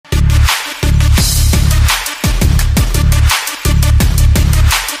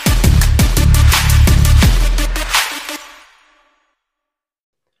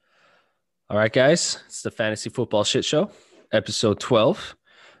All right, guys, it's the Fantasy Football Shit Show, episode 12.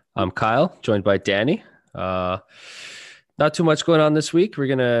 I'm Kyle, joined by Danny. Uh, Not too much going on this week. We're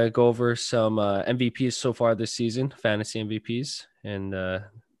going to go over some MVPs so far this season, fantasy MVPs, and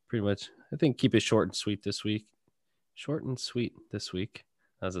pretty much, I think, keep it short and sweet this week. Short and sweet this week.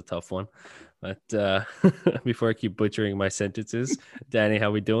 That was a tough one. But before I keep butchering my sentences, Danny,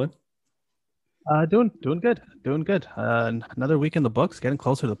 how we doing? Doing good. Another week in the books, getting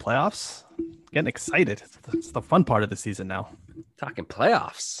closer to the playoffs. Getting excited. It's the fun part of the season now. Talking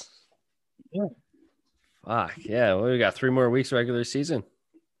playoffs. Yeah. Fuck, yeah. Well, we got 3 more weeks regular season.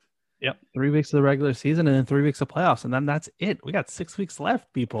 Yep. 3 weeks of the regular season and then 3 weeks of playoffs. And then that's it. We got 6 weeks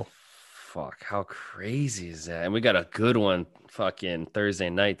left, people. Fuck, how crazy is that? And we got a good one fucking Thursday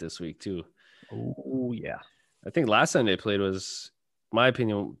night this week, too. Oh, yeah. I think last time they played was, my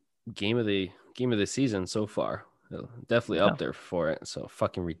opinion, game of the season so far. Definitely up there for it. So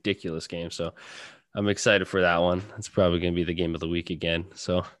fucking ridiculous game. So I'm excited for that one. It's probably going to be the game of the week again.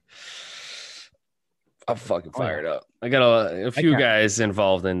 So I'm fucking fired up. I got a few guys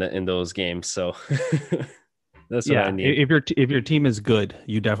involved in those games. So that's what I need. If your team is good,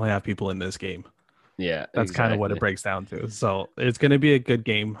 you definitely have people in this game. Yeah, that's kind of what it breaks down to. So it's going to be a good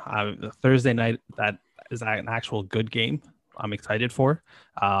game. Thursday night, that is an actual good game. I'm excited for.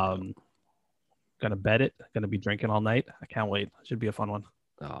 Gonna bet it. Gonna be drinking all night. I can't wait. Should be a fun one.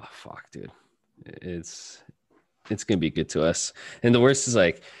 Oh fuck, dude. It's gonna be good to us. And the worst is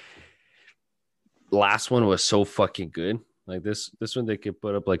like last one was so fucking good. Like this one they could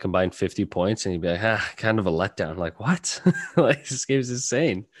put up like combined 50 points and you'd be like, kind of a letdown. Like what? Like this game's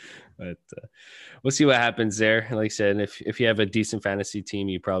insane. But we'll see what happens there. And like I said, if you have a decent fantasy team,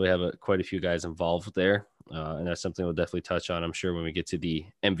 you probably have quite a few guys involved there. And that's something we'll definitely touch on, I'm sure, when we get to the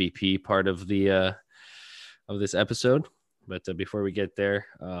MVP part of the of this episode. But before we get there,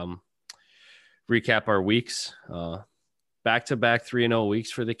 recap our weeks. Back-to-back 3-0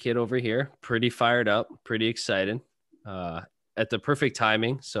 weeks for the kid over here. Pretty fired up, pretty excited. At the perfect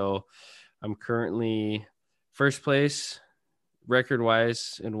timing. So I'm currently first place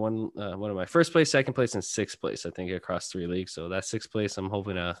record-wise in one of my first place, second place, and sixth place, I think, across 3 leagues. So that's sixth place. I'm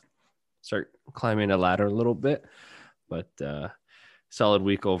hoping to start climbing a ladder a little bit, but solid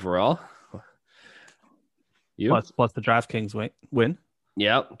week overall. You plus the DraftKings win.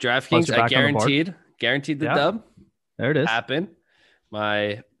 Yep, DraftKings. I guaranteed the dub. There it is. Happened.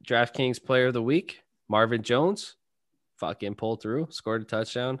 My DraftKings player of the week, Marvin Jones, fucking pulled through, scored a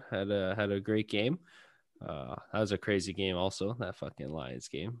touchdown, had a great game. That was a crazy game, also that fucking Lions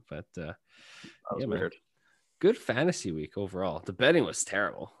game. But that was weird. Good fantasy week overall. The betting was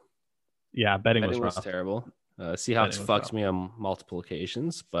terrible. Yeah, betting was terrible. Seahawks fucked me on multiple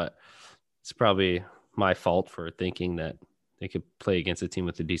occasions, but it's probably my fault for thinking that they could play against a team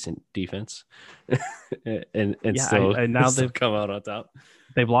with a decent defense and still they've come out on top.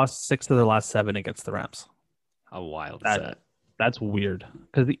 They've lost 6 of their last 7 against the Rams. How wild is that? That's weird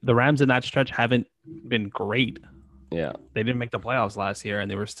because the Rams in that stretch haven't been great. Yeah, they didn't make the playoffs last year,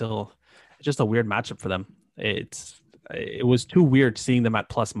 and they were still just a weird matchup for them. It was too weird seeing them at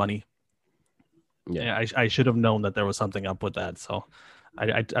plus money. Yeah, I should have known that there was something up with that. So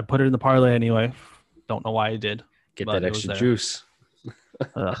I put it in the parlay anyway. Don't know why I did. Get that extra juice.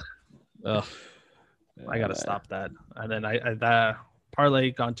 Ugh. I gotta stop that. And then that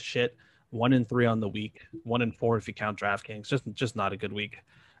parlay gone to shit. 1-3 on the week. 1-4 if you count DraftKings. Just not a good week.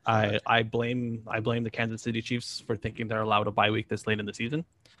 I blame the Kansas City Chiefs for thinking they're allowed a bye week this late in the season.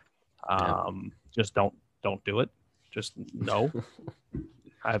 Just don't do it. Just no.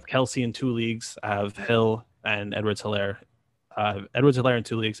 I have Kelsey in 2 leagues. I have Hill and Edwards-Helaire. Edwards-Helaire in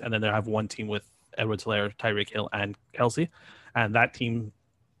 2 leagues, and then I have one team with Edwards-Helaire, Tyreek Hill, and Kelsey, and that team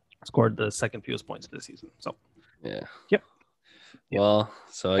scored the second fewest points of the season. So, yep. Well,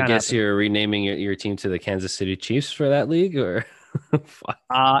 so I guess you're renaming your team to the Kansas City Chiefs for that league, or if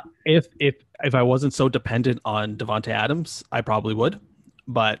I wasn't so dependent on Devontae Adams, I probably would,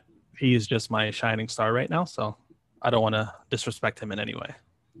 but he's just my shining star right now, so I don't want to disrespect him in any way.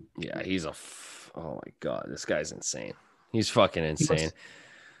 Yeah, he's oh my god, this guy's insane. He's fucking insane.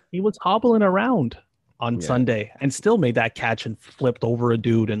 He was hobbling around on Sunday and still made that catch and flipped over a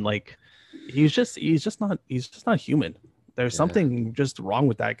dude, and like he's just not human. There's something just wrong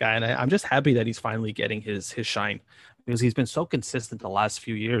with that guy, and I'm just happy that he's finally getting his shine, because he's been so consistent the last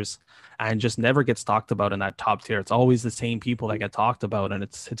few years and just never gets talked about in that top tier. It's always the same people that get talked about, and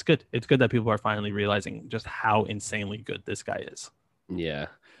it's good. It's good that people are finally realizing just how insanely good this guy is. Yeah.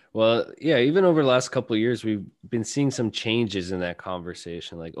 Well, yeah, even over the last couple of years, we've been seeing some changes in that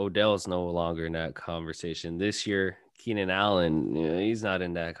conversation. Like Odell's no longer in that conversation. This year, Keenan Allen, he's not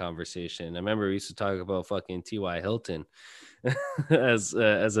in that conversation. I remember we used to talk about fucking T.Y. Hilton as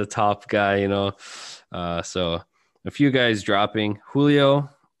a top guy, So a few guys dropping. Julio,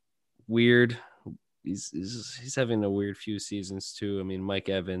 weird. He's having a weird few seasons too. I mean, Mike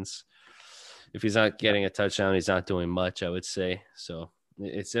Evans, if he's not getting a touchdown, he's not doing much, I would say. So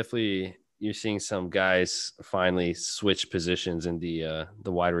it's definitely, you're seeing some guys finally switch positions in the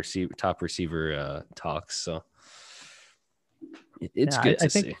wide receiver, top receiver talks. So it's good to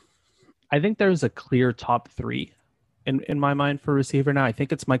see. I think there's a clear top three in my mind for receiver now. I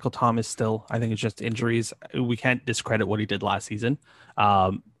think it's Michael Thomas still. I think it's just injuries. We can't discredit what he did last season.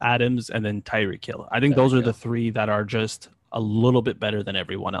 Adams and then Tyreek Hill. I think those are the three that are just a little bit better than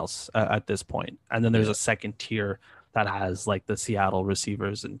everyone else at this point. And then there's a second tier that has like the Seattle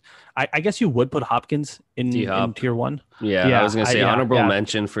receivers. And I guess you would put Hopkins in tier one. Yeah, I was going to say honorable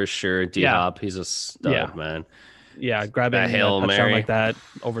mention for sure. D-Hop, he's a stud, man. Yeah, grabbing a touchdown like that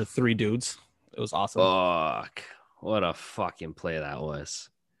over 3 dudes. It was awesome. Fuck. What a fucking play that was.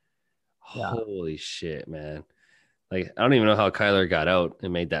 Yeah. Holy shit, man. Like, I don't even know how Kyler got out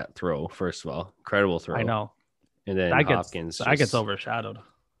and made that throw, first of all. Incredible throw. I know. And then Hopkins gets overshadowed.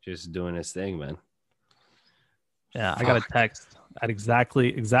 Just doing his thing, man. Yeah, I got a text at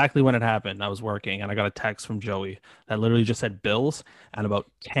exactly when it happened. I was working and I got a text from Joey that literally just said Bills and about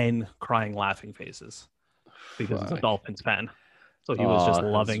 10 crying laughing faces because he's a Dolphins fan. So he was just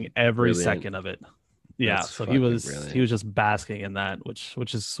loving every second of it. Yeah, that's so he was just basking in that, which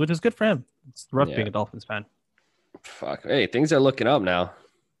is good for him. It's rough being a Dolphins fan. Fuck. Hey, things are looking up now.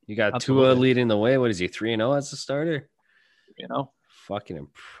 You got Tua leading the way. What is he, 3-0 as a starter? Fucking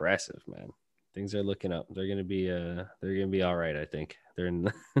impressive, man. Things are looking up. They're gonna be all right. I think they're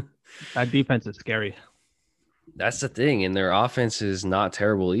in. That defense is scary. That's the thing, and their offense is not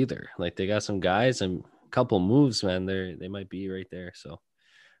terrible either. Like they got some guys and a couple moves, man. They might be right there. So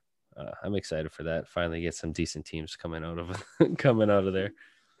I'm excited for that. Finally, get some decent teams coming out of there.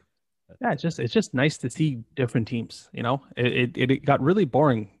 Yeah, it's just nice to see different teams. It got really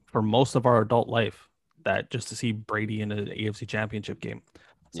boring for most of our adult life that just to see Brady in an AFC Championship game.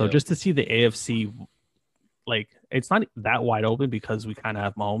 So just to see the AFC, like it's not that wide open because we kind of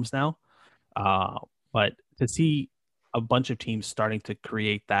have Mahomes now, but to see a bunch of teams starting to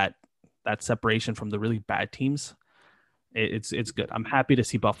create that separation from the really bad teams, it's good. I'm happy to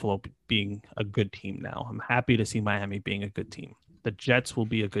see Buffalo being a good team now. I'm happy to see Miami being a good team. The Jets will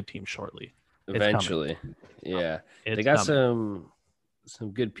be a good team shortly. Eventually, yeah, they got some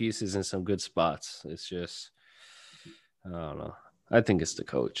good pieces and some good spots. It's just I don't know. I think it's the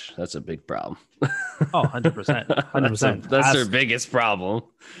coach. That's a big problem. 100%. 100%. That's their biggest problem.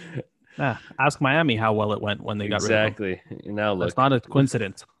 Ask Miami how well it went when they got rid of him. Exactly. Now look. It's not a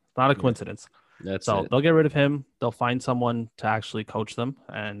coincidence. It's not a coincidence. They'll get rid of him. They'll find someone to actually coach them.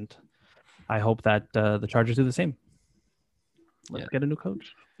 And I hope that the Chargers do the same. Let's get a new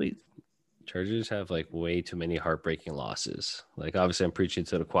coach, please. Chargers have like way too many heartbreaking losses. Like obviously I'm preaching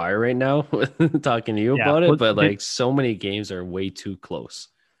to the choir right now talking to you about it, but like so many games are way too close.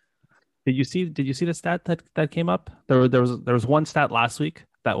 Did you see the stat that came up? There was one stat last week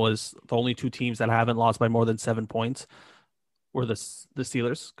that was the only 2 teams that haven't lost by more than 7 points were the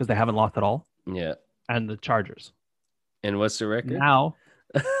Steelers because they haven't lost at all. Yeah. And the Chargers. And what's the record? Now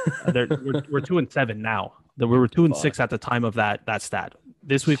we're 2-7 now. We were 2-6 at the time of that stat.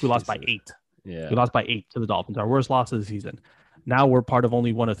 This week we lost by 8. Yeah, we lost by 8 to the Dolphins, our worst loss of the season. Now we're part of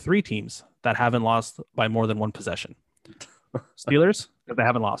only one of 3 teams that haven't lost by more than 1 possession. Steelers, because they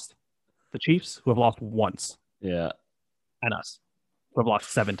haven't lost. The Chiefs, who have lost once. Yeah, and us, who have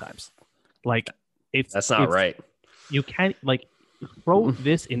lost 7 times. Like that's not right. You can't throw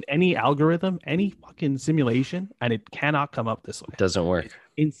this in any algorithm, any fucking simulation, and it cannot come up this way. It doesn't work. It's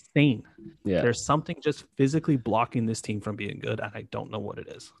insane. Yeah. There's something just physically blocking this team from being good, and I don't know what it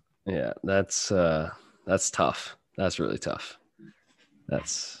is. Yeah, that's tough. That's really tough. Then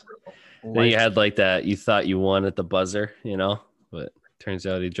you had like that, you thought you won at the buzzer, but turns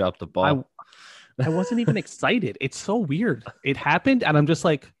out he dropped the ball. I wasn't even excited. It's so weird. It happened, and I'm just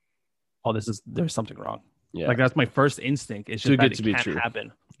like, oh, there's something wrong. Yeah. Like that's my first instinct. It's just too good that to be can't true.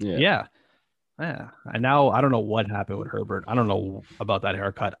 Happen. Yeah. And now I don't know what happened with Herbert. I don't know about that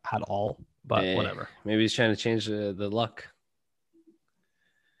haircut at all, but whatever. Maybe he's trying to change the luck.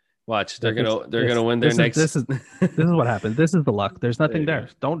 Watch, they're gonna win their next. This is what happens. This is the luck. There's nothing there.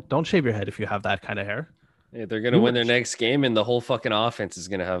 Don't shave your head if you have that kind of hair. Yeah, they're gonna win their next game, and the whole fucking offense is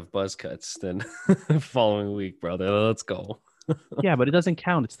gonna have buzz cuts. Then following week, brother, let's go. Yeah, but it doesn't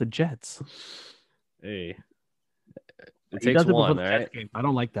count. It's the Jets. Hey, it takes one, all right? Game. I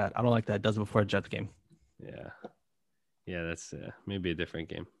don't like that. It does it before a Jets game. Yeah. Yeah, that's maybe a different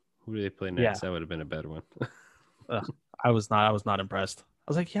game. Who do they play Yeah. next? That would have been a better one. I was not impressed.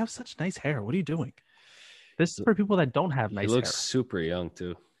 I was like, you have such nice hair. What are you doing? This is for people that don't have He nice looks hair. super young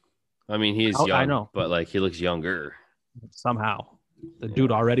too. I mean, he's I young, know. but like he looks younger. Somehow. The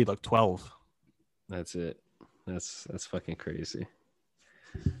dude already looked 12. That's it. That's fucking crazy.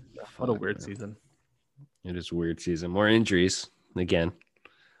 What a weird season. It is a weird season. More injuries again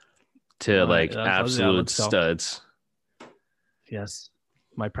to like absolute studs. Yes.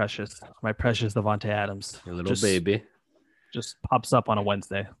 My precious Davante Adams. Your little baby. Just pops up on a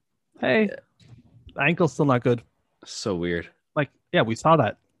Wednesday. Hey, ankle's still not good. So weird. Like, yeah, we saw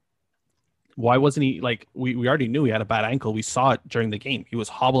that. Why wasn't he like we already knew he had a bad ankle. We saw it during the game. He was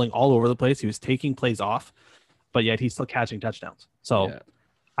hobbling all over the place. He was taking plays off, but yet he's still catching touchdowns. So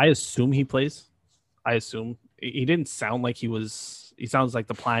I assume he plays. I assume he didn't sound like he was. He sounds like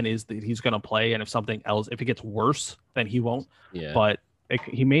the plan is that he's going to play. And if something else, if it gets worse, then he won't. Yeah. But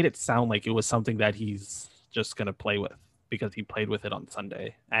he made it sound like it was something that he's just going to play with because he played with it on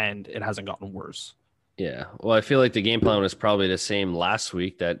Sunday and it hasn't gotten worse. Yeah. Well, I feel like the game plan was probably the same last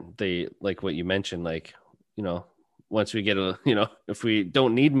week that they, like what you mentioned, like, you know, once we get if we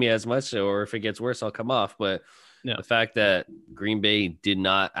don't need me as much or if it gets worse, I'll come off. But the fact that Green Bay did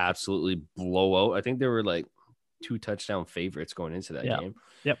not absolutely blow out, I think they were like 2 touchdown favorites going into that game.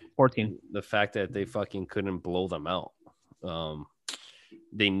 Yep. 14. The fact that they fucking couldn't blow them out.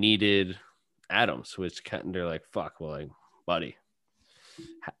 They needed Adams, which they're like, fuck, well, like, buddy,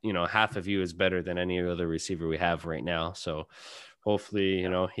 you know, half of you is better than any other receiver we have right now. So hopefully, you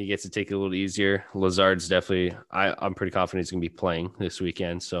know, he gets to take it a little easier. Lazard's definitely, I'm pretty confident he's going to be playing this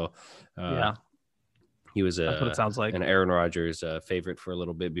weekend. So, he was that's what it sounds like. an Aaron Rodgers favorite for a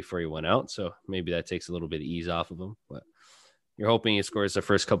little bit before he went out. So maybe that takes a little bit of ease off of him. But you're hoping he scores the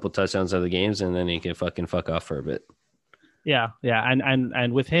first couple touchdowns of the games and then he can fucking fuck off for a bit. Yeah.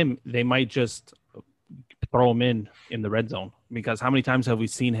 And with him, they might just throw him in the red zone because how many times have we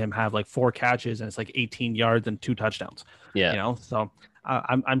seen him have like 4 catches and it's like 18 yards and 2 touchdowns? Yeah. You know, so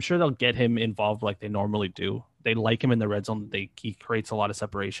I'm sure they'll get him involved like they normally do. They like him in the red zone. He creates a lot of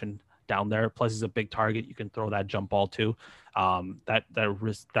separation down there. Plus he's a big target. You can throw that jump ball too.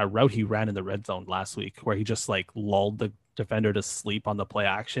 That route he ran in the red zone last week where he just like lulled the defender to sleep on the play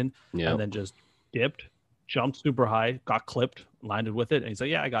action and then just dipped, jumped super high, got clipped, landed with it. And he's like,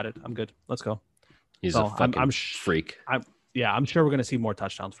 yeah, I got it. I'm good. Let's go. He's a fucking freak. I'm sure we're going to see more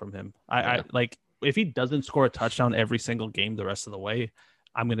touchdowns from him. I like if he doesn't score a touchdown every single game the rest of the way,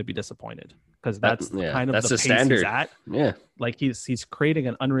 I'm going to be disappointed because that's kind of the pace standard he's at. Yeah. Like he's creating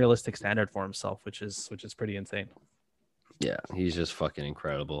an unrealistic standard for himself, which is pretty insane. Yeah. He's just fucking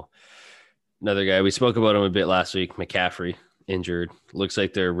incredible. Another guy, we spoke about him a bit last week, McCaffrey, injured. Looks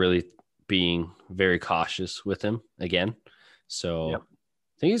like they're really being very cautious with him again. So I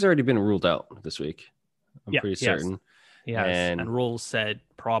think he's already been ruled out this week. I'm pretty certain. Yes. And rules said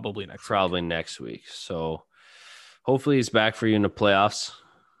probably next week. So hopefully he's back for you in the playoffs.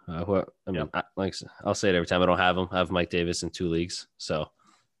 I'll say it every time. I don't have him. I have Mike Davis in 2 leagues. So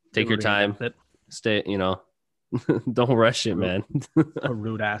take your time. Stay, don't rush it, man. A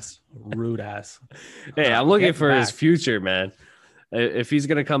rude ass. Hey, I'm looking for his future, man. If he's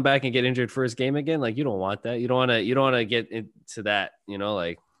gonna come back and get injured for his game again, like you don't want that. You don't want to get into that.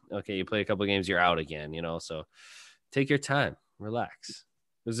 Like okay, you play a couple of games, you're out again. So take your time, relax.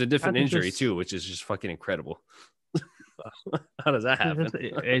 It was a different injury too, which is just fucking incredible. How does that happen?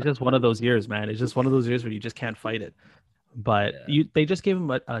 It's just one of those years, man. It's just one of those years where you just can't fight it. But they just gave him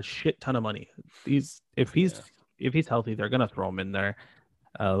a shit ton of money. If he's healthy, they're gonna throw him in there.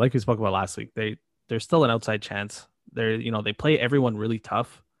 Like we spoke about last week, there's still an outside chance. They play everyone really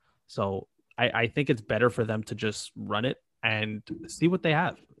tough. So I think it's better for them to just run it and see what they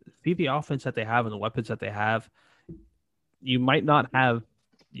have. See the offense that they have and the weapons that they have. You might not have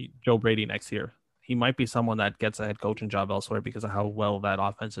Joe Brady next year. He might be someone that gets a head coaching job elsewhere because of how well that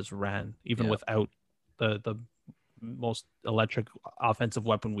offense is ran, even without the most electric offensive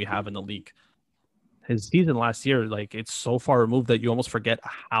weapon we have in the league. His season last year, like it's so far removed that you almost forget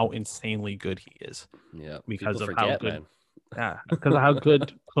how insanely good he is. Yeah, because of how good. Man. Yeah, because of how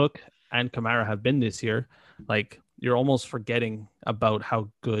good Cook and Kamara have been this year. Like you're almost forgetting about how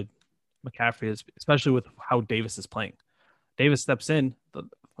good McCaffrey is, especially with how Davis is playing. Davis steps in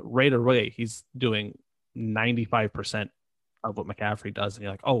right away. He's doing 95% of what McCaffrey does. And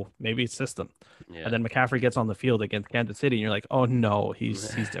you're like, oh, maybe it's system. Yeah. And then McCaffrey gets on the field against Kansas City and you're like, oh no, he's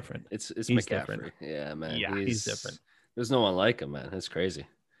different. It's he's McCaffrey. Different. Yeah, man. Yeah, he's different. There's no one like him, man. It's crazy.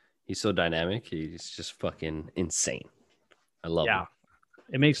 He's so dynamic. He's just fucking insane. I love him.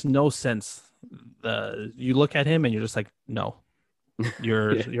 It makes no sense you look at him and you're just like, no,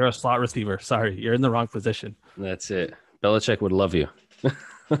 you're a slot receiver. Sorry, you're in the wrong position. That's it. Belichick would love you.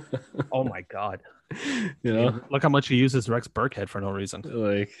 Oh my god. You know, look how much he uses Rex Burkhead for no reason.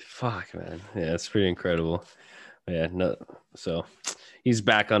 like fuck, man. Yeah, it's pretty incredible. Yeah, no. So he's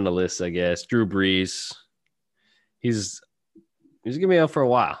back on the list, I guess. Drew Brees. He's gonna be out for a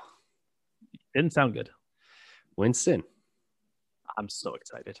while. Didn't sound good. Winston. I'm so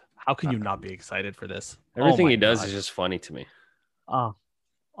excited. How can you not be excited for this? Everything he does is just funny to me. Oh,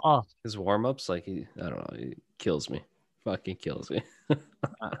 His warm-ups, like I don't know, he kills me. Fucking kills me.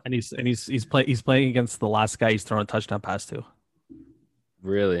 and he's playing against the last guy he's throwing a touchdown pass to.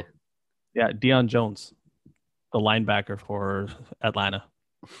 Really? Yeah, Deion Jones, the linebacker for Atlanta.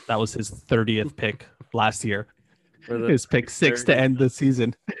 That was his 30th pick last year. His pick 6 to end the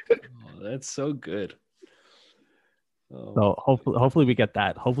season. Oh, that's so good. Oh. So hopefully we get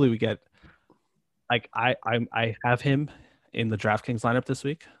that. Hopefully we get like I have him in the DraftKings lineup this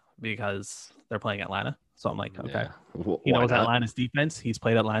week because they're playing Atlanta. So I'm like, okay, he knows Atlanta's defense. He's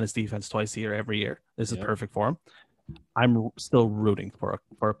played Atlanta's defense twice a year, every year. This is perfect for him. I'm still rooting for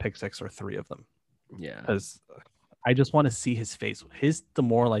a pick 6 or 3 of them. Yeah, because I just want to see his face. His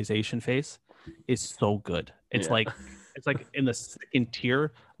demoralization face is so good. It's like in the second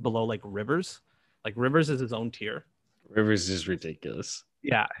tier below like Rivers. Like Rivers is his own tier. Rivers is ridiculous.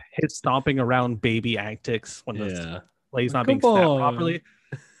 Yeah, his stomping around baby antics when the play's not being snapped properly.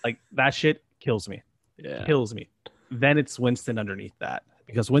 Like that shit kills me. Yeah. Kills me. Then it's Winston underneath that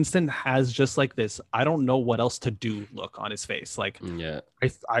because Winston has just like this I don't know what else to do look on his face. Like,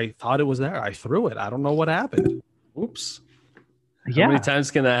 I thought it was there. I threw it. I don't know what happened. Oops. Yeah. How many times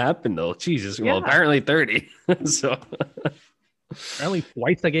can that happen though? Jesus. Well, apparently 30. So apparently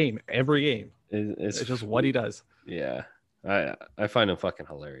twice a game, every game. It's just what he does. Yeah. I find him fucking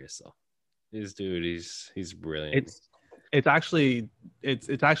hilarious though. This dude, he's brilliant. It's actually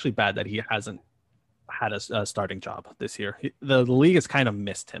bad that he hasn't had a starting job this year. The league has kind of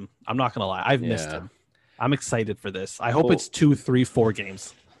missed him. I'm not gonna lie. I've missed him. I'm excited for this. I hope it's 2, 3, 4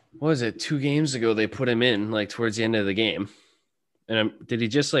 games. What was it? 2 games ago they put him in like towards the end of the game. And did he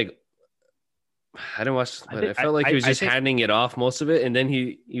just like I didn't watch, but I felt like he was just handing it off most of it, and then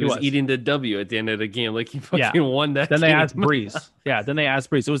he was eating the W at the end of the game, like he fucking won that. Then game. They asked Breeze. Then they asked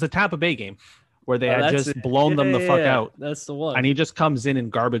Breeze. It was the Tampa Bay game where they had just blown them the fuck out. That's the one. And he just comes in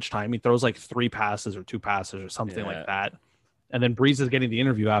garbage time. He throws like 3 passes or 2 passes or something like that. And then Breeze is getting the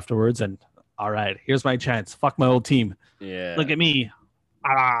interview afterwards, and all right, here's my chance. Fuck my old team. Yeah. Look at me.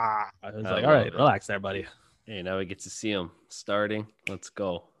 I was like, all right, relax there, buddy. Hey, now we get to see him starting. Let's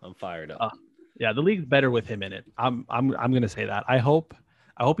go. I'm fired up. Yeah, the league's better with him in it. I'm gonna say that. I hope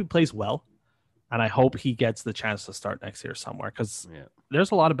he plays well, and I hope he gets the chance to start next year somewhere because there's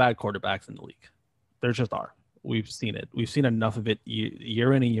a lot of bad quarterbacks in the league. There just are. We've seen it. We've seen enough of it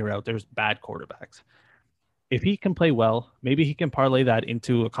year in and year out. There's bad quarterbacks. If he can play well, maybe he can parlay that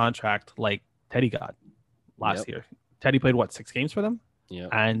into a contract like Teddy got last year. Teddy played 6 games for them? Yeah.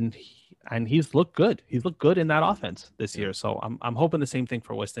 And he's looked good. He's looked good in that offense this year. So I'm hoping the same thing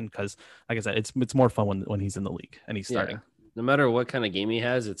for Winston because, like I said, it's more fun when he's in the league and he's starting. No matter what kind of game he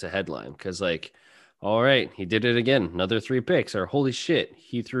has, it's a headline because, like, all right, he did it again. Another 3 picks, or holy shit,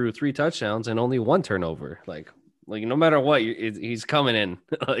 he threw 3 touchdowns and only 1 turnover. Like no matter what, he's coming in.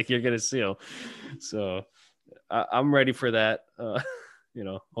 Like you're gonna see him. So I'm ready for that.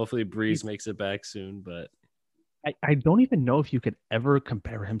 Hopefully Breeze makes it back soon, but. I don't even know if you could ever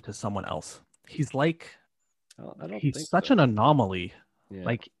compare him to someone else. He's like, he's such an anomaly. Yeah.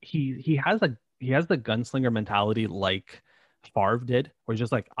 Like he has the gunslinger mentality like Favre did, where he's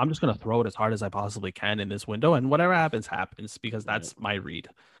just like, I'm just gonna throw it as hard as I possibly can in this window, and whatever happens, because that's my read,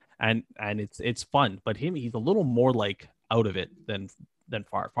 and it's fun. But he's a little more like out of it than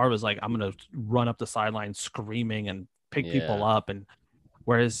Favre. Favre was like, I'm gonna run up the sideline screaming and pick people up, and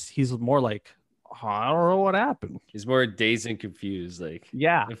whereas he's more like, I don't know what happened. He's more dazed and confused. Like,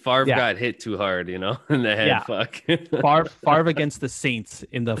 if Favre got hit too hard, in the head. Yeah. Fuck. Favre against the Saints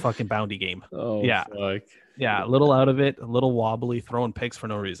in the fucking bounty game. Oh, yeah. Fuck. Yeah. A little out of it, a little wobbly, throwing picks for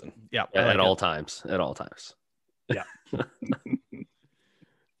no reason. Yeah. At all times. At all times. Yeah.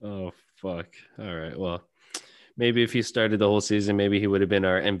 Oh, fuck. All right. Well, maybe if he started the whole season, maybe he would have been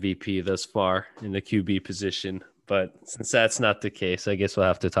our MVP thus far in the QB position. But since that's not the case, I guess we'll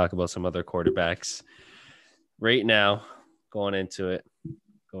have to talk about some other quarterbacks right now. Going into it,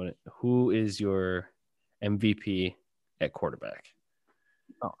 who is your MVP at quarterback?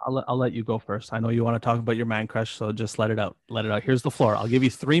 I'll let you go first. I know you want to talk about your man crush, so just let it out. Let it out. Here's the floor. I'll give you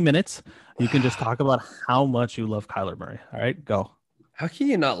 3 minutes. You can just talk about how much you love Kyler Murray. All right, go. How can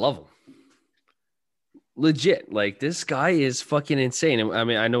you not love him? legit. Like this guy is fucking insane. And I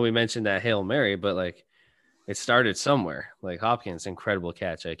mean, I know we mentioned that Hail Mary, but like it started somewhere. Like Hopkins, incredible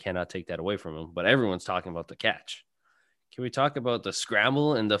catch. I cannot take that away from him. But everyone's talking about the catch. Can we talk about the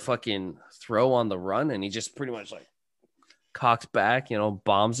scramble and the fucking throw on the run? And he just pretty much like cocks back,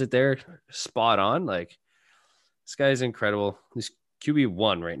 bombs it there, spot on. Like this guy is incredible. He's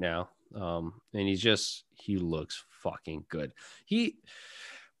QB1 right now. And he looks fucking good.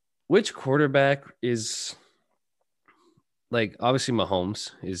 Which quarterback is like, obviously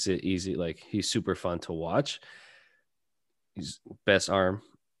Mahomes is it easy. Like he's super fun to watch. He's best arm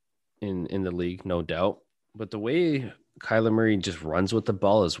in the league, no doubt. But the way Kyler Murray just runs with the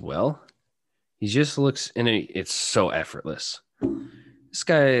ball as well, he just looks, and it's so effortless. This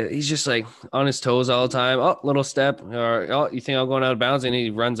guy, he's just like on his toes all the time. Oh, little step. Or, oh, you think I'm going out of bounds? And he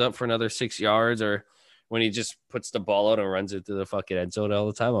runs up for another 6 yards. Or when he just puts the ball out and runs it to the fucking end zone all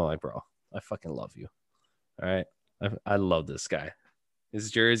the time. I'm like, bro, I fucking love you. All right. I love this guy.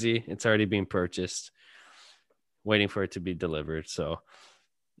 His jersey, it's already being purchased, waiting for it to be delivered. So,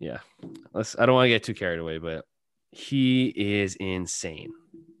 yeah, I don't want to get too carried away, but he is insane.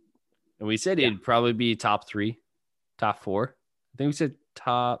 And we said he'd probably be top 3, top 4. I think we said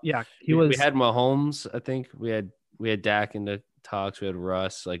top. Yeah, we had Mahomes. I think we had Dak in the talks. We had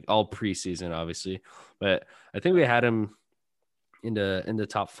Russ, like all preseason, obviously, but I think we had him in the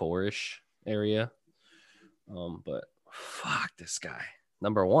top 4-ish area. But fuck this guy,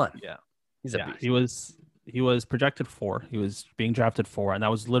 number 1. Yeah, he's a beast. He was projected 4. He was being drafted 4, and that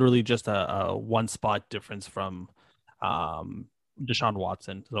was literally just a one spot difference from Deshaun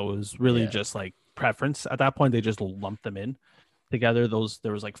Watson. So it was really just like preference at that point. They just lumped them in together. There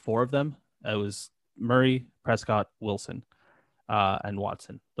was like 4 of them. It was Murray, Prescott, Wilson, and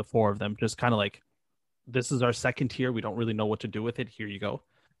Watson. The 4 of them, just kind of like, this is our second tier. We don't really know what to do with it. Here you go.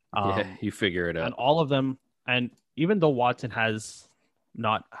 You figure it out. And all of them, and even though Watson has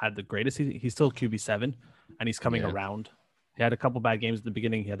not had the greatest season, he's still QB7, and he's coming around. He had a couple bad games at the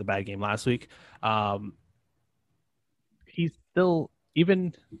beginning. He had the bad game last week. He's still,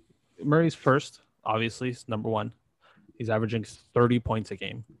 even Murray's first, obviously, is number 1. He's averaging 30 points a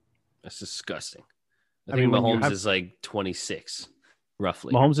game. That's disgusting. I think Mahomes is like 26,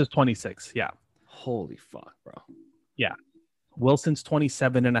 roughly. Mahomes is 26, yeah. Holy fuck, bro. Yeah. Wilson's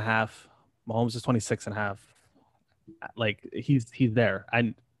 27.5. Mahomes is 26.5. Like, he's there.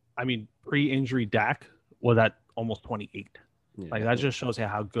 And, I mean, pre-injury Dak was at almost 28. Yeah. Like, that just shows you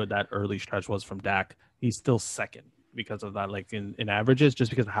how good that early stretch was from Dak. He's still second because of that, like in averages, just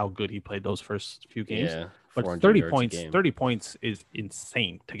because of how good he played those first few games. Yeah, but 30 points is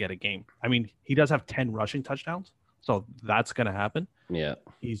insane to get a game. I mean, he does have 10 rushing touchdowns, so that's going to happen. Yeah.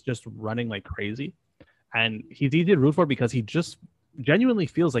 He's just running like crazy, and he's easy to root for because he just genuinely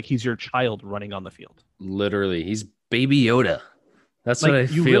feels like he's your child running on the field. Literally, he's Baby Yoda. That's like, what I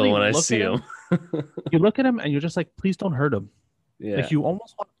feel really when I see him. You look at him and you're just like, please don't hurt him. Yeah. Like, you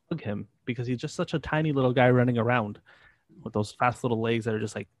almost want to hug him because he's just such a tiny little guy running around with those fast little legs that are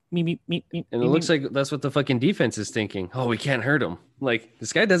just like me. And it looks like that's what the fucking defense is thinking. Oh, we can't hurt him. Like,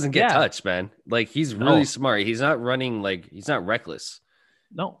 this guy doesn't get touched, man. Like, he's really smart. He's not running, like, he's not reckless.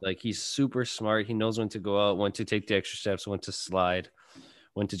 No. Like, he's super smart. He knows when to go out, when to take the extra steps, when to slide,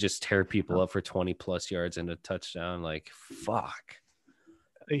 when to just tear people up for 20 plus yards and a touchdown. Like, fuck.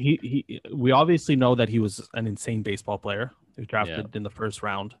 We obviously know that he was an insane baseball player. He was drafted in the first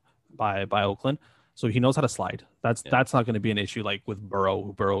round by Oakland. So he knows how to slide. That's not going to be an issue like with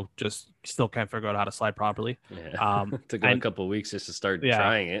Burrow. Burrow just still can't figure out how to slide properly. Yeah. Took him a couple of weeks just to start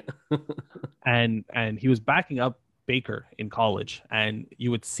trying it. and he was backing up Baker in college, and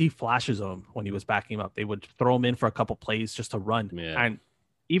you would see flashes of him when he was backing him up. They would throw him in for a couple plays just to run. Yeah. And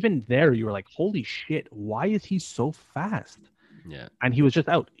even there, you were like, holy shit, why is he so fast? Yeah. And he was just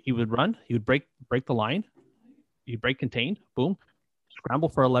out. He would run. He would break the line. He'd break contain. Boom. Scramble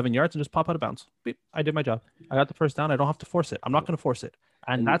for 11 yards and just pop out of bounds. Beep, I did my job. I got the first down. I don't have to force it. I'm not going to force it.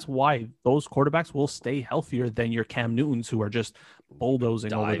 And that's why those quarterbacks will stay healthier than your Cam Newtons who are just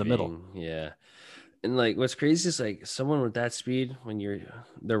bulldozing over the middle. Yeah. And like, what's crazy is like someone with that speed, when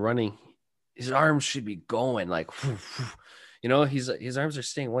they're running, his arms should be going like, you know, his arms are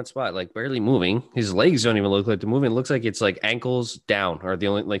staying in one spot, like barely moving. His legs don't even look like they're moving. It looks like it's like ankles down are the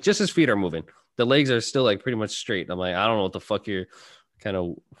only, like, just his feet are moving. The legs are still like pretty much straight. I'm like, I don't know what the fuck your kind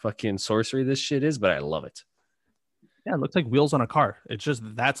of fucking sorcery this shit is, but I love it. Yeah, it looks like wheels on a car. It's just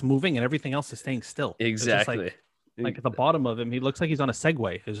that's moving and everything else is staying still. Exactly. Like at the bottom of him, he looks like he's on a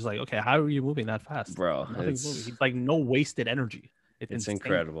Segway. It's just like, okay, how are you moving that fast? Bro, nothing's moving. He's like no wasted energy. It's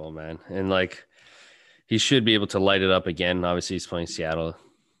incredible, man. And like, he should be able to light it up again. Obviously, he's playing Seattle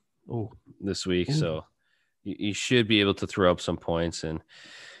this week. Ooh. So you should be able to throw up some points. And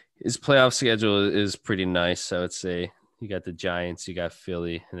his playoff schedule is pretty nice, I would say. You got the Giants, you got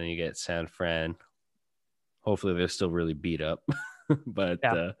Philly, and then you get San Fran. Hopefully, they're still really beat up. But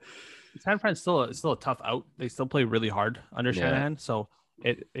Yeah. San Fran's still a tough out. They still play really hard under Shanahan. So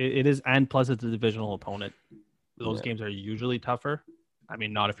it is, and plus it's a divisional opponent. Those games are usually tougher. I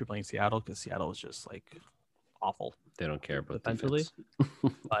mean, not if you're playing Seattle, because Seattle is just like awful. They don't care about defensively.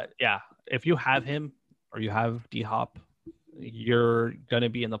 But yeah, if you have him or you have D-Hop, you're gonna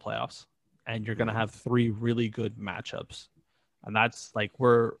be in the playoffs, and you're gonna have 3 really good matchups. And that's like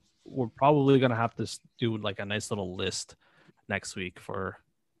we're probably gonna have to do like a nice little list next week for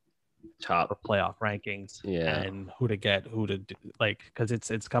top playoff rankings, and who to get, who to do, like, because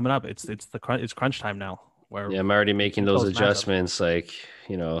it's coming up. It's crunch time now. Where I'm already making those adjustments. Like,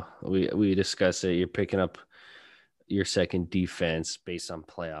 we discussed it. You're picking up your second defense based on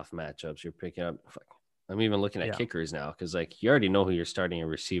playoff matchups. You're picking up. I'm even looking at kickers now because like you already know who you're starting a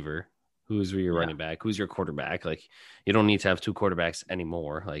receiver. Who's your running back? Who's your quarterback? Like, you don't need to have 2 quarterbacks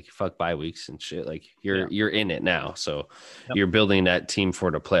anymore. Like, fuck bye weeks and shit. Like, you're in it now. So you're building that team for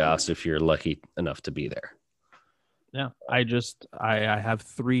the playoffs if you're lucky enough to be there. Yeah, I have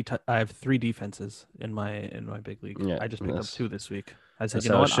 3 defenses in my big league. I just picked up 2 this week. I said,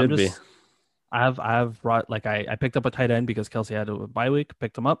 you know what, I picked up a tight end because Kelsey had a bye week.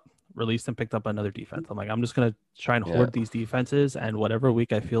 Picked him up, released him, picked up another defense. I'm like, I'm just gonna try and hoard these defenses, and whatever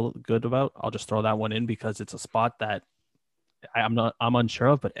week I feel good about, I'll just throw that one in because it's a spot that I'm unsure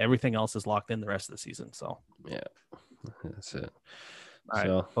of, but everything else is locked in the rest of the season. So that's it. All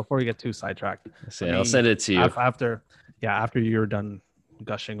right. Before we get too sidetracked, I'll send it to you after you're done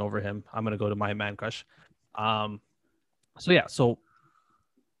gushing over him. I'm gonna go to my man crush. So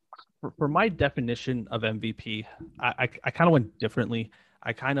for my definition of MVP, I kind of went differently.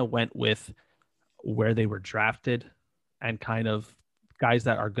 I kind of went with where they were drafted and kind of guys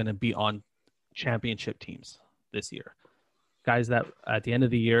that are going to be on championship teams this year. Guys that at the end of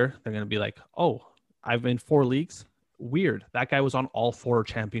the year, they're going to be like, oh, I've been 4 leagues. Weird. That guy was on all 4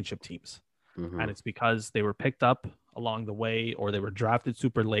 championship teams. And it's because they were picked up along the way or they were drafted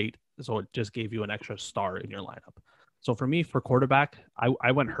super late. So it just gave you an extra star in your lineup. So for me, for quarterback,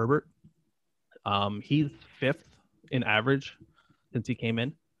 I went Herbert. He's 5th in average since he came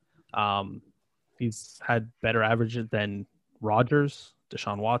in. He's had better averages than Rodgers,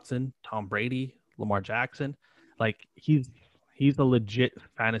 Deshaun Watson, Tom Brady, Lamar Jackson. Like he's a legit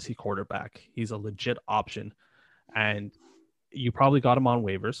fantasy quarterback. He's a legit option. And you probably got him on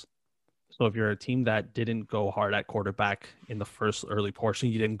waivers. So if you're a team that didn't go hard at quarterback in the first early portion,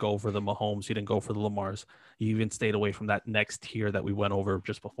 you didn't go for the Mahomes, you didn't go for the Lamars, you even stayed away from that next tier that we went over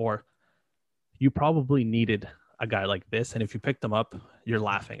just before, you probably needed a guy like this. And if you picked him up, you're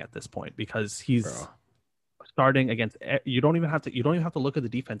laughing at this point because he's starting against, you don't even have to look at the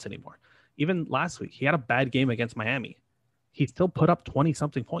defense anymore. Even last week, he had a bad game against Miami. He still put up 20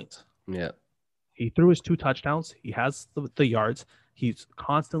 something points. Yeah. He threw his 2 touchdowns. He has the yards. He's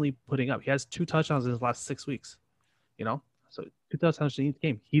constantly putting up. He has 2 touchdowns in his last 6 weeks. So 2 touchdowns in each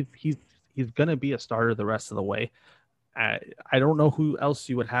game. He's gonna be a starter the rest of the way. I don't know who else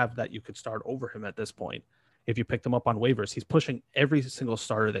you would have that you could start over him at this point. If you picked him up on waivers, he's pushing every single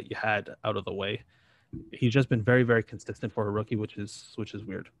starter that you had out of the way. He's just been very, very consistent for a rookie, which is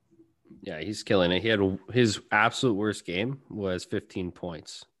weird. Yeah, he's killing it. He had his absolute worst game was 15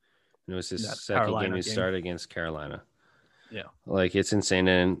 points. It was his second game he started against Carolina. Yeah. Like, it's insane.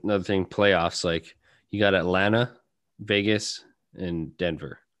 And another thing, playoffs, like, you got Atlanta, Vegas, and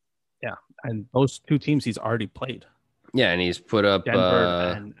Denver. Yeah. And those 2 teams he's already played. Yeah, and he's put up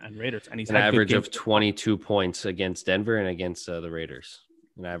Denver and Raiders. And he's an average of 22 points against Denver and against the Raiders.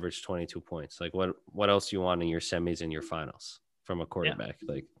 An average 22 points. Like, what else do you want in your semis and your finals from a quarterback?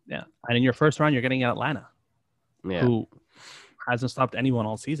 Yeah. And in your first round, you're getting Atlanta, who hasn't stopped anyone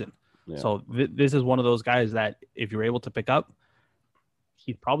all season. Yeah. So this is one of those guys that if you're able to pick up,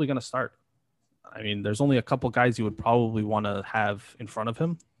 he's probably going to start. I mean, there's only a couple guys you would probably want to have in front of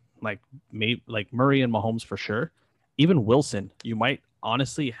him, like Murray and Mahomes for sure. Even Wilson, you might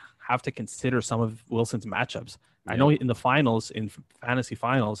honestly have to consider some of Wilson's matchups. Yeah. I know in the finals, in fantasy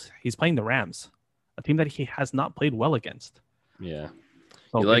finals, he's playing the Rams, a team that he has not played well against. Yeah.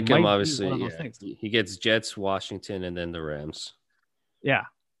 So you like him, obviously. Yeah. He gets Jets, Washington, and then the Rams. Yeah.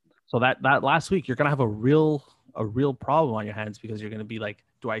 So that last week, you're going to have a real problem on your hands because you're going to be like,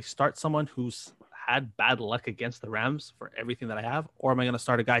 do I start someone who's had bad luck against the Rams for everything that I have? Or am I going to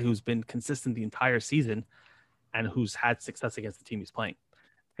start a guy who's been consistent the entire season and who's had success against the team he's playing?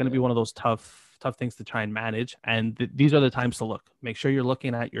 It's going to be one of those tough things to try and manage. And these are the times to look. Make sure you're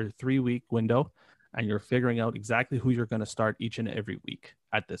looking at your 3-week window. and you're figuring out exactly who you're going to start each and every week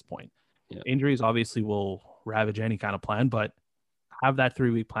at this point. Yeah. Injuries obviously will ravage any kind of plan, but have that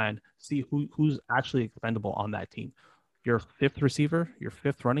 3-week plan. See who's actually expendable on that team. Your fifth receiver, your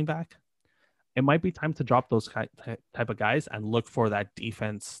fifth running back. It might be time to drop those type of guys and look for that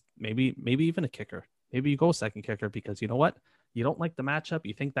defense. Maybe even a kicker. Maybe you go second kicker because you know what? You don't like the matchup.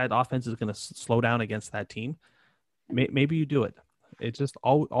 You think that offense is going to slow down against that team. Maybe you do it. It just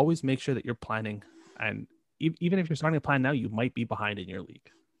always make sure that you're planning. And even if you're starting to plan now, you might be behind in your league.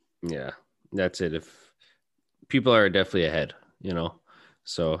 Yeah, that's it. If people are definitely ahead, you know,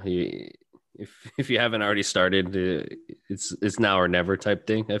 so if you haven't already started, it's now or never type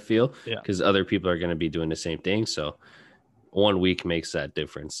thing. I feel because other people are going to be doing the same thing. So 1 week makes that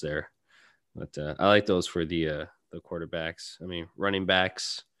difference there. But I like those for the quarterbacks. I mean, running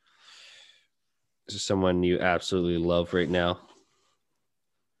backs. Is there someone you absolutely love right now?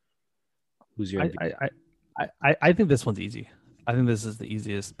 Who's your MVP? I think this one's easy. I think this is the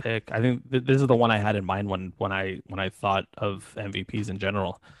easiest pick. I think this is the one I had in mind when I thought of MVPs in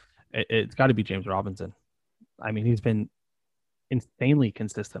general. It's got to be James Robinson. I mean, he's been insanely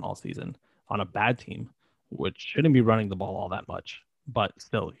consistent all season on a bad team, which shouldn't be running the ball all that much, but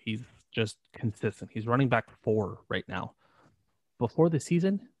still, he's just consistent. He's running back 4 right now. Before the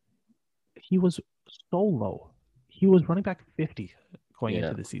season, he was so low. He was running back 50 going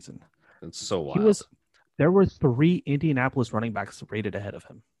into the season. It's so wild. There were 3 Indianapolis running backs rated ahead of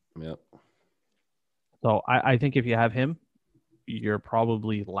him. Yep. So I think if you have him, you're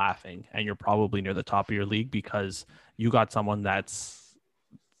probably laughing and you're probably near the top of your league because you got someone that's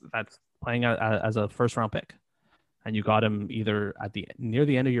playing as a first round pick, and you got him either near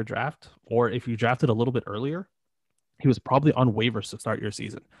the end of your draft, or if you drafted a little bit earlier, he was probably on waivers to start your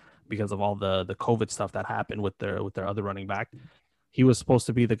season because of all the COVID stuff that happened with their other running back. He was supposed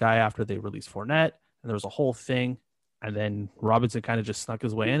to be the guy after they released Fournette, and there was a whole thing, and then Robinson kind of just snuck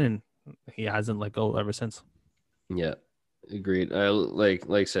his way in, and he hasn't let go ever since. Yeah, agreed. Like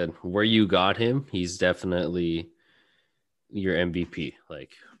I said, where you got him, he's definitely your MVP.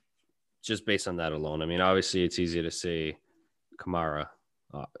 Like, just based on that alone. I mean, obviously, it's easy to say Kamara,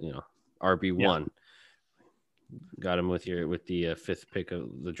 RB1. Yeah. Got him with the fifth pick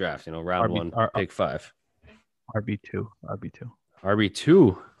of the draft. You know, round one, pick 5. RB2.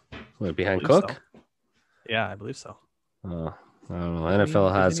 RB2. What, behind Cook? So. Yeah, I believe so. I don't know.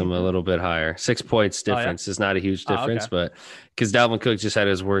 NFL has him a little bit higher. 6 points difference is not a huge difference, but because Dalvin Cook just had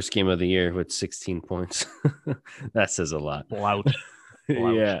his worst game of the year with 16 points. That says a lot. Ouch.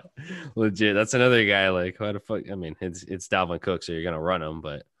 Yeah, legit. That's another guy. Like, what the fuck? I mean, it's Dalvin Cook, so you're gonna run him,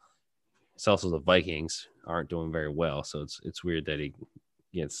 but it's also the Vikings aren't doing very well, so it's weird that he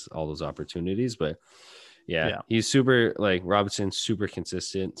gets all those opportunities. But yeah. He's super, like, Robinson, super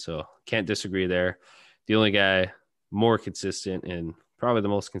consistent, so can't disagree there. The only guy more consistent and probably the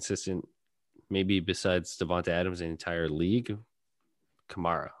most consistent, maybe besides Devonta Adams in the entire league,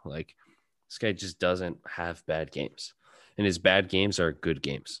 Kamara. Like, this guy just doesn't have bad games, and his bad games are good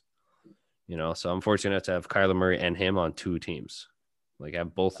games. You know, so I'm fortunate enough to have Kyler Murray and him on 2 teams. Like, I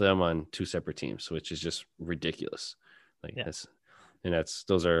have both of them on 2 separate teams, which is just ridiculous. Like,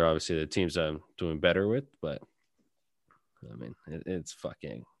 those are obviously the teams I'm doing better with, but I mean, it's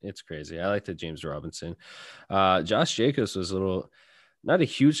crazy. I like the James Robinson. Josh Jacobs was not a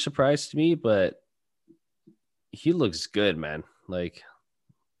huge surprise to me, but he looks good, man. Like,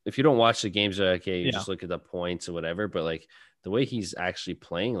 if you don't watch the games, you're like, okay, you just look at the points or whatever, but like the way he's actually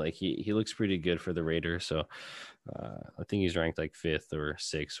playing, like he looks pretty good for the Raiders. So I think he's ranked like 5th or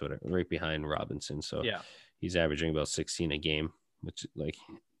 6th, whatever, right behind Robinson. So he's averaging about 16 a game, which, like,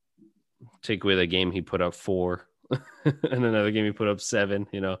 take away the game he put up 4 and another game he put up 7,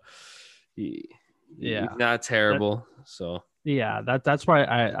 you know, he's not terrible. So that's why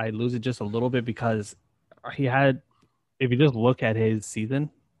I lose it just a little bit, because he had, if you just look at his season,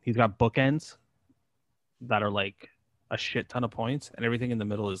 he's got bookends that are like a shit ton of points, and everything in the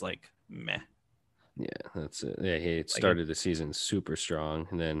middle is like meh. Yeah, that's it. Yeah, he started the season super strong,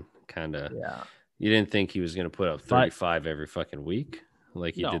 and then kind of you didn't think he was going to put up 35 every fucking week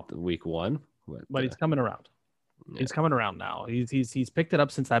like he did week 1. But he's coming around. Yeah. He's coming around now. He's picked it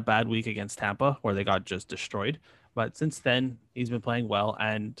up since that bad week against Tampa where they got just destroyed. But since then, he's been playing well.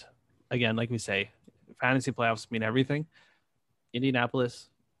 And again, like we say, fantasy playoffs mean everything. Indianapolis,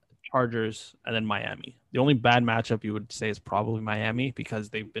 Chargers, and then Miami. The only bad matchup you would say is probably Miami, because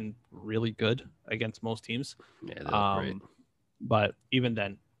they've been really good against most teams. Yeah, they're great. But even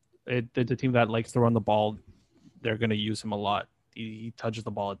then, it's a team that likes to run the ball. They're going to use him a lot. He touches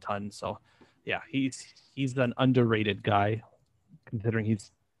the ball a ton. So, yeah, he's an underrated guy, considering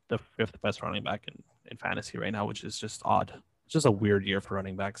he's the fifth best running back in fantasy right now, which is just odd. It's just a weird year for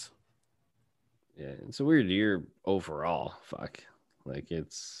running backs. Yeah, it's a weird year overall. Fuck. Like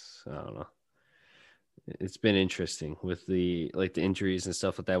it's I don't know. It's been interesting with the injuries and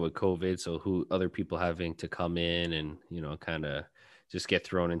stuff like that with COVID. So who other people having to come in and kind of just get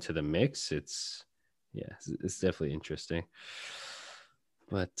thrown into the mix. It's definitely interesting.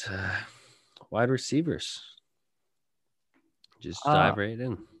 But wide receivers, just dive right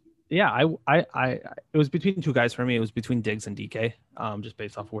in. Yeah, it was between two guys for me. It was between Diggs and DK, just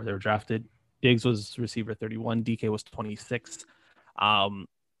based off of where they were drafted. Diggs was receiver 31, DK was 26.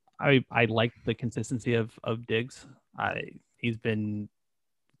 I like the consistency of Diggs. He's been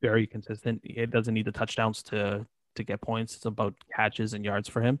very consistent. He doesn't need the touchdowns to get points. It's about catches and yards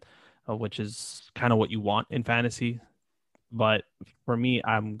for him, which is kind of what you want in fantasy. But for me,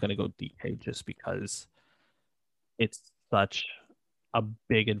 I'm gonna go DK just because it's such a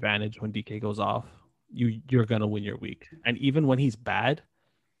big advantage when DK goes off. You're gonna win your week, and even when he's bad,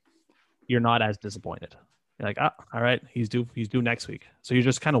 you're not as disappointed. You're like, all right, he's due next week. So you're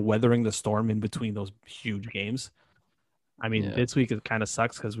just kind of weathering the storm in between those huge games. I mean, this week it kind of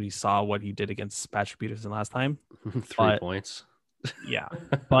sucks because we saw what he did against Patrick Peterson last time. 3 points. Yeah,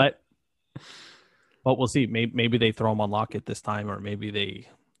 but we'll see. Maybe they throw him on Lockett this time, or maybe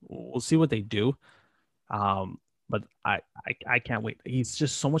we'll see what they do. But I can't wait. He's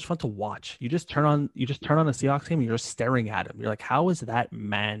just so much fun to watch. You just turn on a Seahawks game and you're just staring at him. You're like, how is that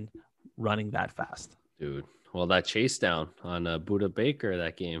man running that fast? Dude, well, that chase down on Buda Baker,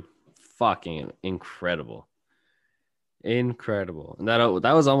 that game, fucking incredible. Incredible. And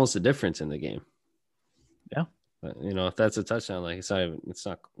that was almost a difference in the game. Yeah. But, if that's a touchdown, like it's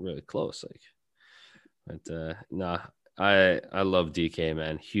not really close. Like, but nah, I love DK,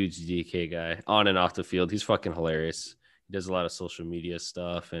 man. Huge DK guy on and off the field. He's fucking hilarious. He does a lot of social media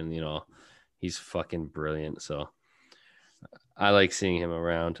stuff and, he's fucking brilliant. So I like seeing him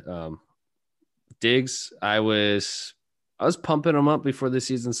around. Diggs, I was pumping him up before the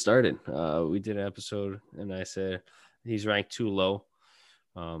season started. We did an episode and I said he's ranked too low.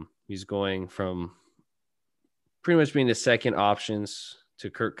 He's going from pretty much being the second options to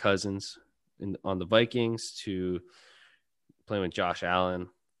Kirk Cousins on the Vikings to playing with Josh Allen.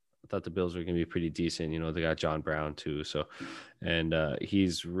 I thought the Bills were going to be pretty decent. They got John Brown too. So, and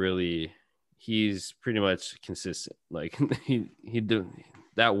he's pretty much consistent. Like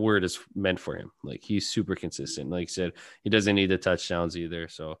that word is meant for him. Like he's super consistent. Like I said, he doesn't need the touchdowns either.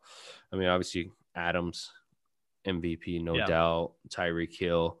 So, I mean, obviously Adams, MVP, no doubt, Tyreek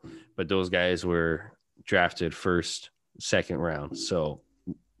Hill, but those guys were drafted first, second round. So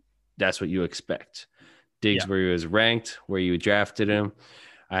that's what you expect. Diggs, where he was ranked, where you drafted him.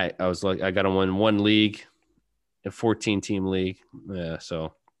 I was like, I got him in one league, a 14-team league. Yeah,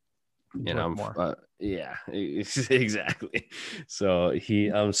 so yeah, exactly. So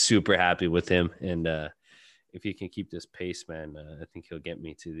I'm super happy with him, and if he can keep this pace, man, I think he'll get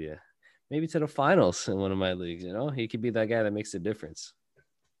me to maybe to the finals in one of my leagues. He could be that guy that makes a difference.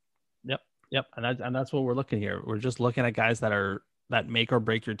 Yep, and that's what we're looking here. We're just looking at guys that make or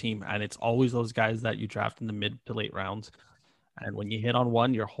break your team, and it's always those guys that you draft in the mid to late rounds. And when you hit on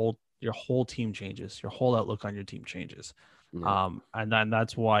one, your whole team changes. Your whole outlook on your team changes. Yeah. And then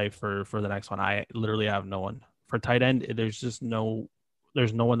that's why for the next one, I literally have no one. For tight end, there's no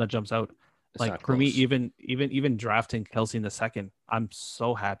one that jumps out. It's like for me, even drafting Kelsey in the second, I'm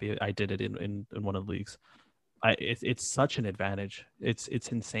so happy I did it in one of the leagues. It's such an advantage. It's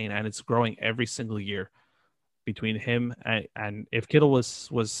insane, and it's growing every single year between him and if Kittle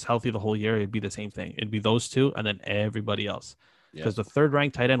was healthy the whole year, it'd be the same thing. It'd be those two and then everybody else. Because the third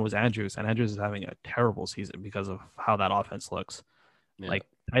ranked tight end was Andrews, and Andrews is having a terrible season because of how that offense looks. Yeah. Like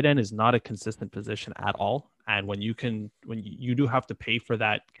tight end is not a consistent position at all. And when you do have to pay for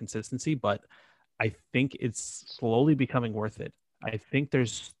that consistency, but I think it's slowly becoming worth it. I think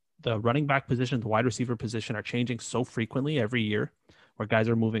there's the running back position, the wide receiver position are changing so frequently every year where guys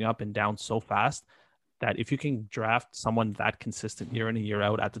are moving up and down so fast that if you can draft someone that consistent year in and year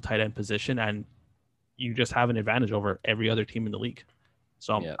out at the tight end position, and you just have an advantage over every other team in the league.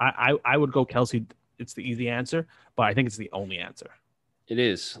 So I would go Kelsey. It's the easy answer, but I think it's the only answer. It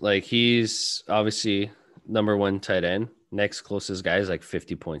is. Like he's obviously number one tight end. Next closest guy is like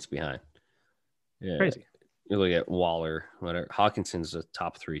 50 points behind. Yeah. Crazy. You look at Waller, whatever. Hawkinson's a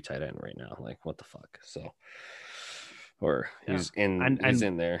top 3 tight end right now. Like what the fuck? So, or he's he's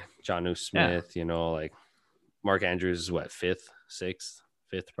in there. Jonnu Smith, like Mark Andrews is what, 5th, 6th,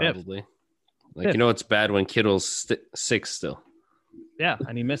 5th probably. 5th. Like, it's bad when Kittle's 6 still. Yeah,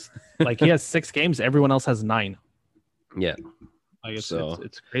 and he missed. Like, he has 6 games. Everyone else has 9. Yeah. Like So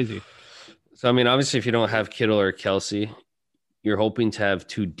it's crazy. So I mean, obviously, if you don't have Kittle or Kelsey, you're hoping to have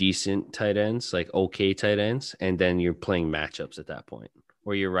two decent tight ends, like okay tight ends, and then you're playing matchups at that point,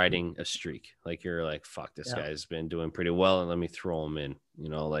 or you're riding a streak. Like you're like, fuck, this Yeah. guy's been doing pretty well, and let me throw him in.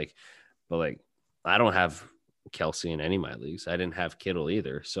 But like, I don't have Kelsey in any of my leagues. I didn't have Kittle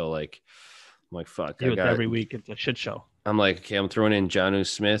either, so like, I'm like, fuck, It's every week. It's a shit show. I'm like, okay, I'm throwing in Jonnu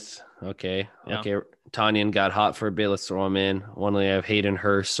Smith. Okay. Yeah. Okay. Tanyan got hot for a bit. Let's throw him in. One I have Hayden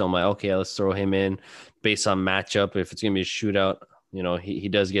Hurst. So I'm like, okay, let's throw him in based on matchup. If it's going to be a shootout, he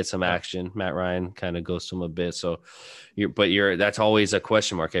does get some action. Matt Ryan kind of goes to him a bit. So that's always a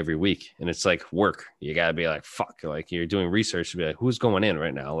question mark every week. And it's like work. You got to be like, fuck, like you're doing research to be like, who's going in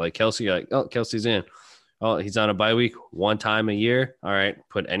right now? Like Kelsey, you're like, oh, Kelsey's in. Oh, he's on a bye week one time a year. All right.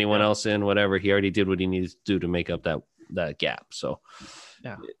 Put anyone else in, whatever. He already did what he needs to do to make up that gap. So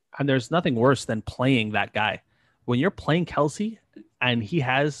yeah, and there's nothing worse than playing that guy. When you're playing Kelsey and he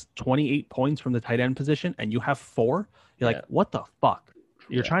has 28 points from the tight end position and you have 4, you're like, what the fuck?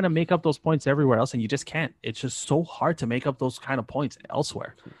 You're trying to make up those points everywhere else and you just can't. It's just so hard to make up those kind of points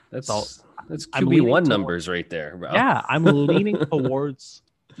elsewhere. That's QB1 numbers right there, bro. Yeah, I'm leaning towards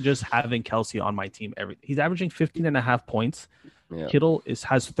just having Kelsey on my team. He's averaging 15.5 points. Yeah. Kittle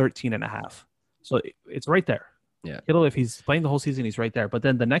has 13.5. So it's right there. Yeah. Kittle, if he's playing the whole season, he's right there. But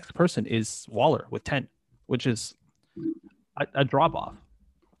then the next person is Waller with 10, which is a drop off.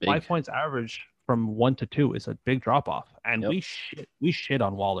 5 points average from 1 to 2 is a big drop off. And we shit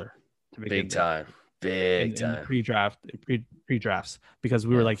on Waller to begin big time. In pre-drafts because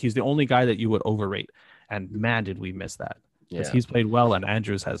we were like, he's the only guy that you would overrate. And man, did we miss that. Because he's played well and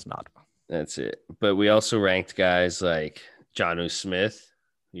Andrews has not. That's it. But we also ranked guys like Jonnu Smith,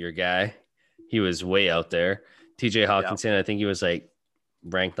 your guy. He was way out there. TJ Hawkinson, I think he was like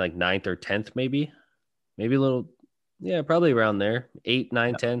ranked like 9th or 10th, maybe a little. Yeah, probably around there. 8,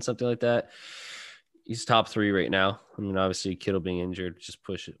 9, 10, something like that. He's top 3 right now. I mean, obviously Kittle being injured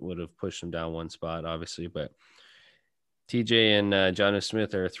would have pushed him down one spot, obviously. But TJ and Jonnu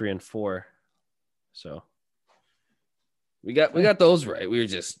Smith are 3 and 4. So we got those right. We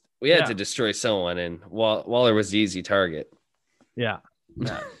had to destroy someone, and Waller was the easy target. Yeah.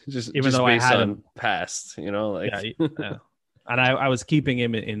 just based on past, like yeah. And I was keeping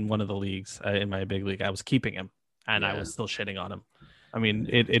him in one of the leagues in my big league. I was keeping him, and I was still shitting on him. I mean,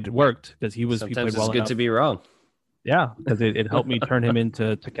 it worked because he played well. It's good to be wrong. Yeah, because it helped me turn him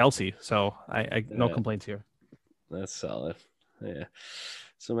into Kelsey. So I no complaints here. That's solid. Yeah.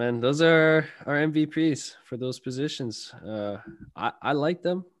 So, man, those are our MVPs for those positions. I like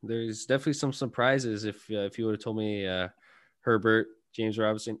them. There's definitely some surprises. If you would have told me Herbert, James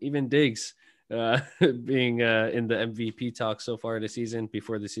Robinson, even Diggs being in the MVP talk so far this season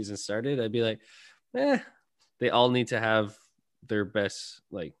before the season started, I'd be like, they all need to have their best.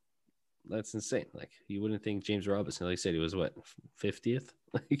 Like, that's insane. Like, you wouldn't think James Robinson, like I said, he was what, 50th?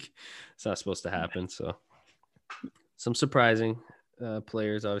 Like, it's not supposed to happen. So, some surprising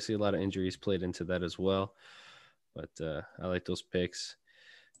players. Obviously, a lot of injuries played into that as well. But I like those picks.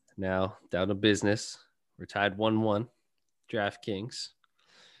 Now, down to business. We're tied 1-1. DraftKings.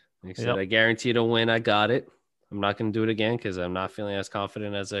 Like I said, I guarantee to win. I got it. I'm not going to do it again because I'm not feeling as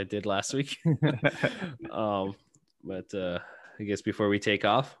confident as I did last week. But I guess before we take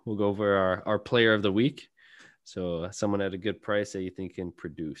off, we'll go over our player of the week. So someone at a good price that you think can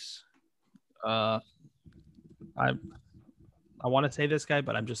produce. I want to say this guy,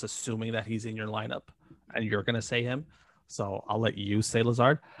 but I'm just assuming that he's in your lineup and you're going to say him. So I'll let you say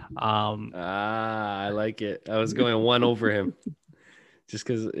Lazard. I like it. I was going 1 over him. Just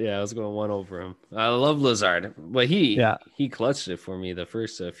because, I was going 1 over him. I love Lazard, but he clutched it for me the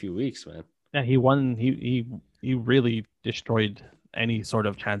first few weeks, man. Yeah, he won. He really destroyed any sort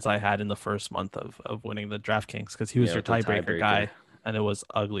of chance I had in the first month of winning the DraftKings because he was your tiebreaker guy, and it was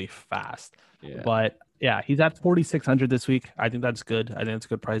ugly fast. Yeah. But yeah, he's at 4,600 this week. I think that's good. I think it's a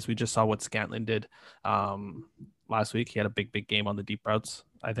good price. We just saw what Scantlin did last week. He had a big game on the deep routes.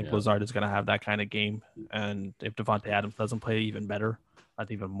 I think Lazard is going to have that kind of game, and if Devontae Adams doesn't play, even better. That's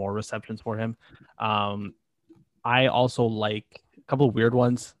even more receptions for him. I also like a couple of weird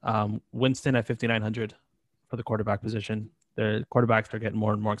ones. Winston at 5,900 for the quarterback position. The quarterbacks are getting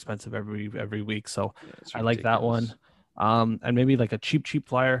more and more expensive every week, so I like that one. And maybe like a cheap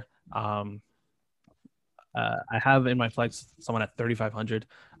flyer. I have in my flex someone at 3,500.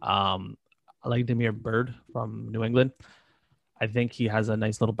 I like Damiere Byrd from New England. I think he has a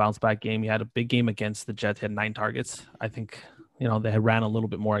nice little bounce back game. He had a big game against the Jets. He had 9 targets. I think they had ran a little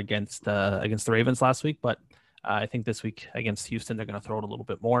bit more against the Ravens last week, but I think this week against Houston, they're going to throw it a little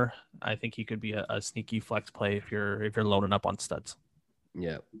bit more. I think he could be a sneaky flex play if you're loading up on studs.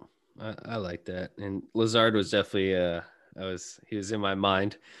 Yeah, I like that. And Lazard was definitely he was in my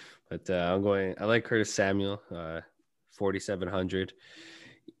mind, but I like Curtis Samuel, 4,700.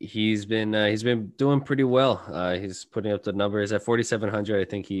 He's been doing pretty well. He's putting up the numbers at 4,700. I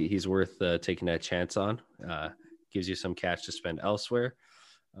think he's worth taking that chance on. Gives you some cash to spend elsewhere.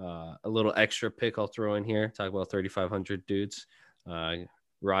 A little extra pick I'll throw in here. Talk about 3,500 dudes.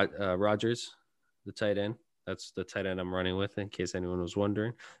 Rogers, the tight end. That's the tight end I'm running with, in case anyone was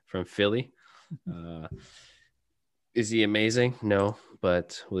wondering, from Philly. Is he amazing? No,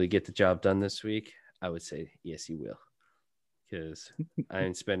 but will he get the job done this week? I would say yes, he will, because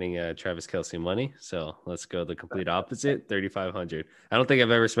I'm spending Travis Kelce money. So let's go the complete opposite, 3,500. I don't think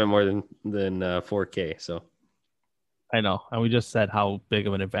I've ever spent more than 4K. So I know, and we just said how big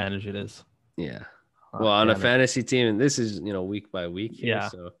of an advantage it is. yeah. Well, on a fantasy team, and this is week by week here, yeah.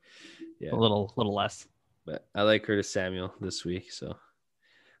 So yeah, a little less. But I like Curtis Samuel this week, so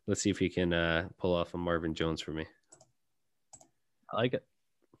let's see if he can pull off a Marvin Jones for me. I like it.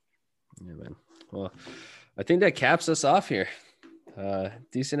 Yeah, man. Well, I think that caps us off here.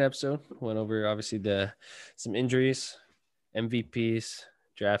 Decent episode. Went over obviously some injuries, MVPs,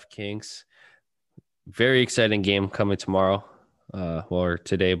 DraftKings. Very exciting game coming tomorrow. Or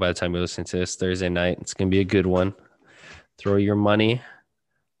today, by the time you listen to this, Thursday night. It's gonna be a good one. Throw your money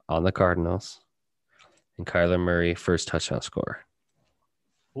on the Cardinals and Kyler Murray, first touchdown scorer.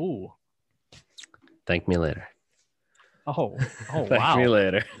 Ooh. Thank me later. Oh, Thank wow. me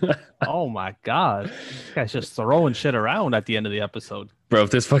later. Oh my God. This guy's just throwing shit around at the end of the episode. Bro,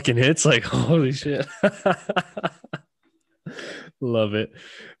 if this fucking hits, like, holy shit. Love it.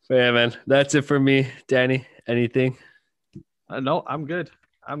 But yeah, man, that's it for me. Danny, anything? No, I'm good.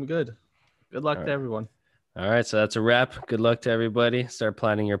 Good luck to everyone. All right, so that's a wrap. Good luck to everybody. Start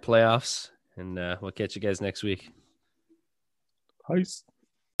planning your playoffs, and we'll catch you guys next week. Peace.